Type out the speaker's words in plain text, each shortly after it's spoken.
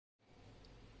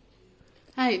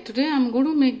Hi, today I'm going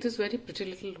to make this very pretty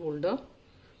little holder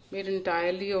made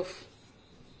entirely of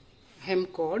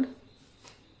hemp cord.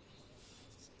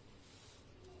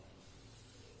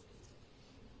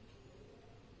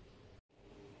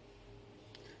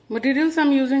 Materials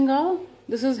I'm using are,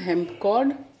 this is hemp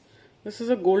cord, this is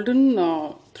a golden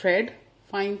thread,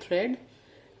 fine thread,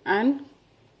 and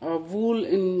wool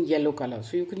in yellow color.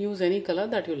 So you can use any color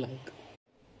that you like.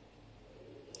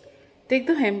 Take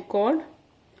the hemp cord,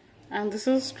 and this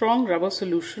is strong rubber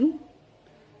solution.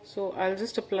 So I'll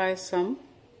just apply some.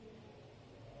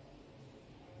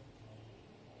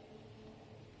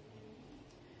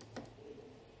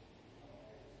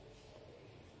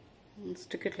 And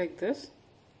stick it like this.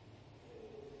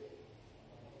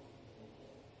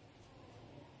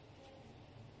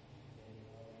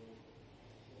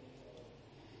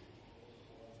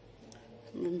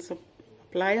 And then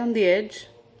apply on the edge.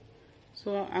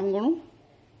 So I'm going to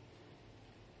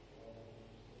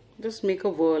just make a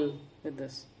whirl with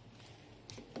this.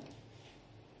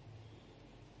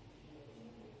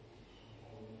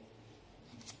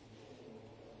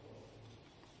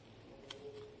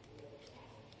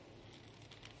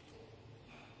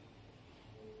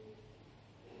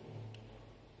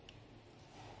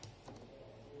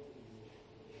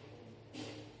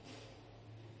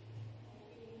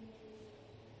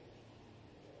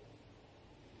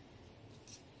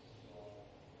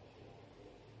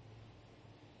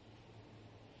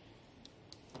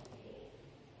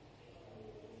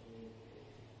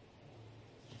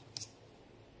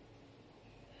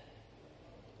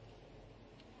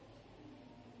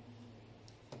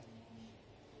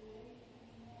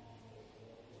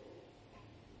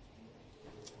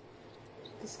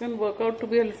 This can work out to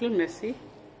be a little messy.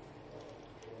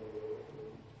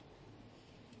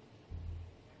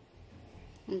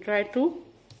 And try to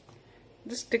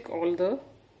just stick all the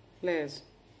layers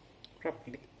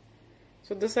properly.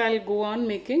 So this I'll go on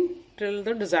making till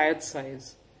the desired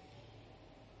size.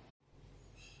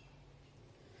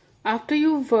 After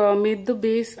you've made the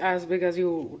base as big as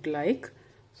you would like,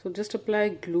 so just apply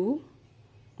glue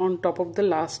on top of the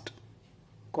last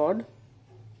cord.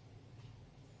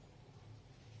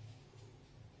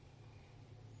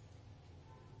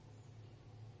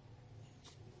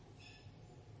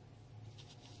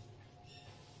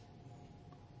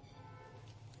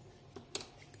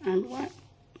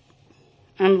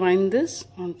 And wind this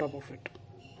on top of it.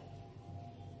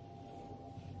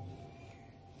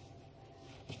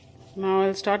 Now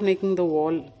I'll start making the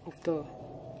wall of the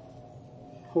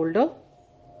holder.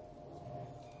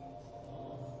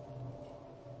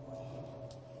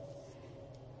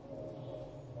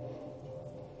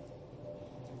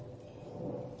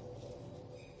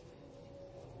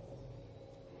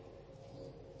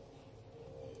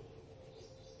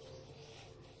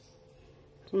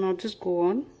 So now just go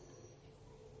on.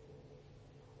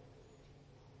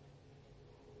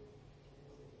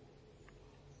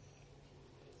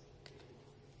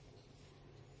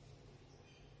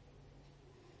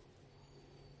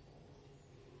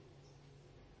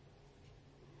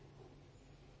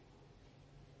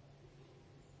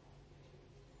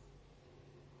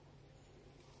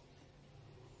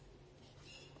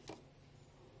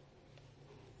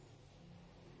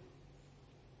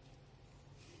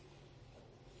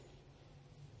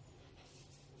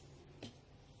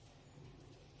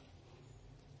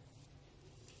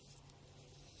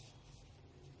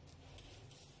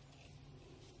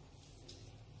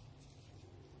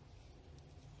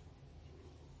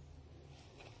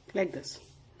 Like this.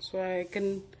 So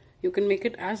you can make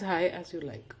it as high as you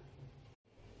like.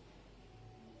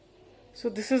 So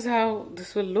this is how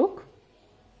this will look.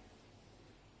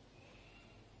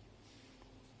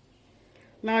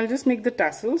 Now I'll just make the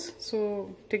tassels.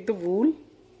 So take the wool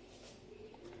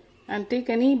and take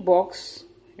any box,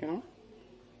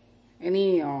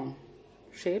 any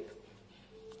shape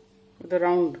with a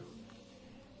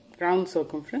round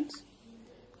circumference,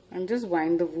 and just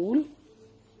wind the wool.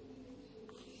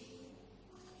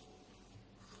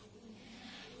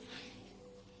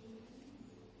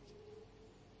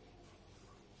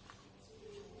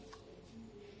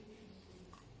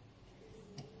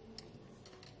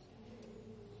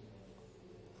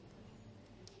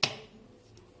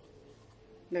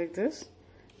 Like this.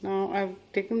 Now I've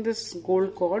taken this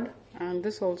gold cord, and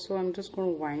this also I'm just going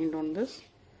to wind on this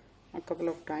a couple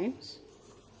of times.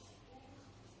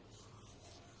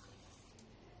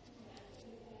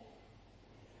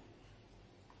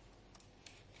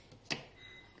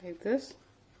 Like this.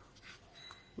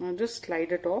 Now just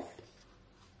slide it off.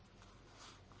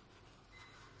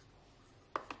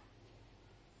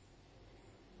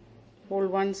 Hold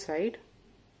one side,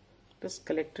 just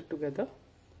collect it together.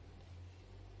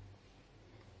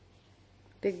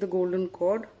 take the golden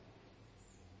cord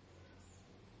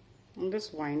and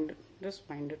just wind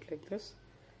it like this.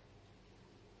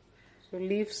 So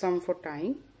leave some for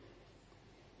tying.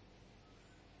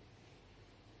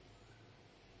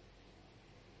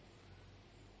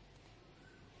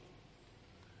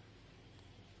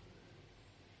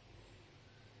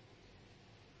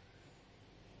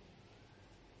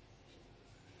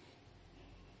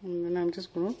 And then I'm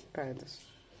just going to tie this.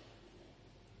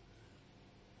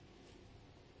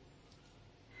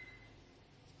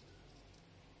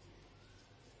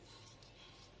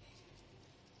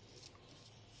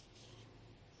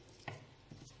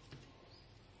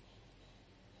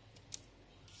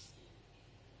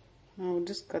 Now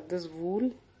just cut this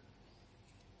wool,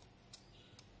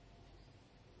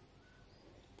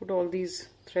 put all these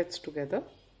threads together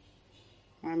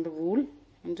and the wool,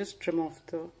 and just trim off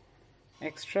the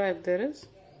extra if there is.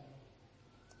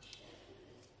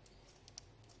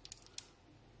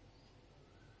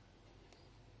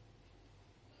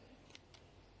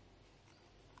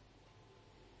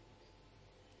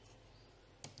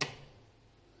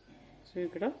 So you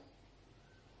get a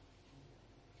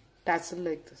tassel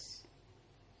like this.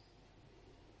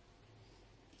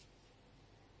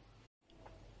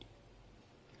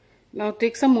 Now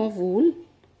take some more wool,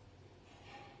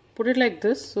 put it like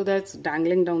this so that it's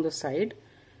dangling down the side,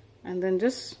 and then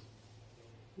just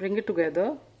bring it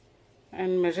together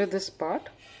and measure this part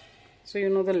so you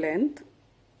know the length.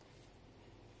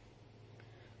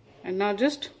 And now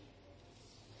just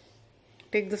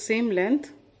take the same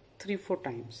length 3-4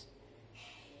 times.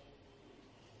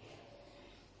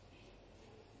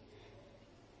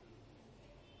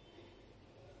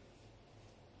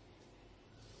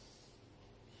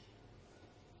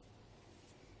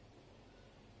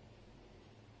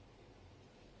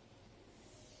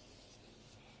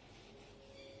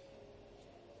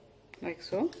 Like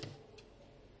so.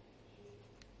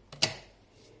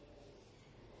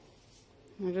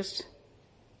 Now just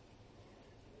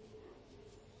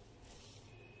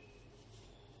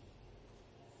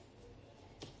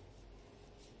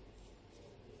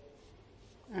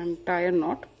and tie a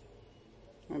knot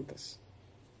like this.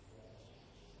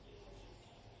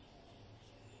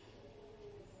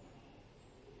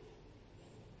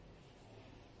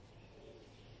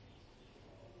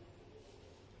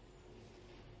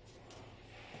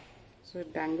 So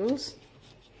it dangles,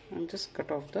 and just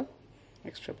cut off the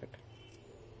extra bit.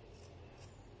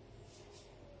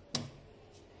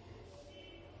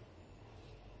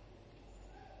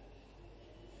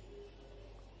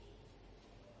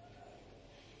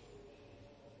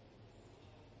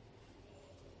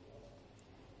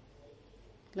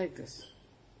 Like this.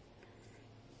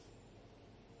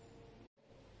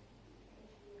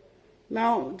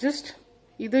 Now just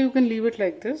either you can leave it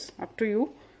like this, up to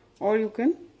you, or you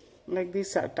can like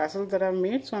these tassels that I've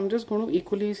made. So I'm just going to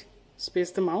equally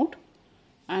space them out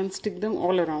and stick them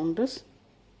all around this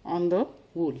on the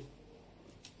wool.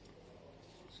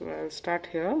 So I'll start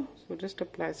here. So just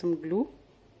apply some glue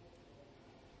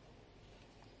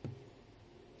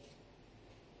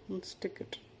and stick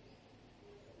it.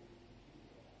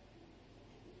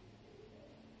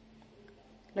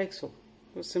 Like so.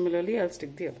 So similarly I'll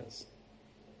stick the others.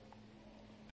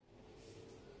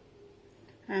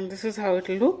 And this is how it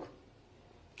will look.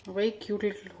 A very cute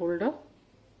little holder.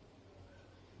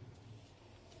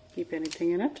 Keep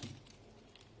anything in it.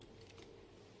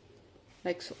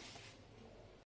 Like so.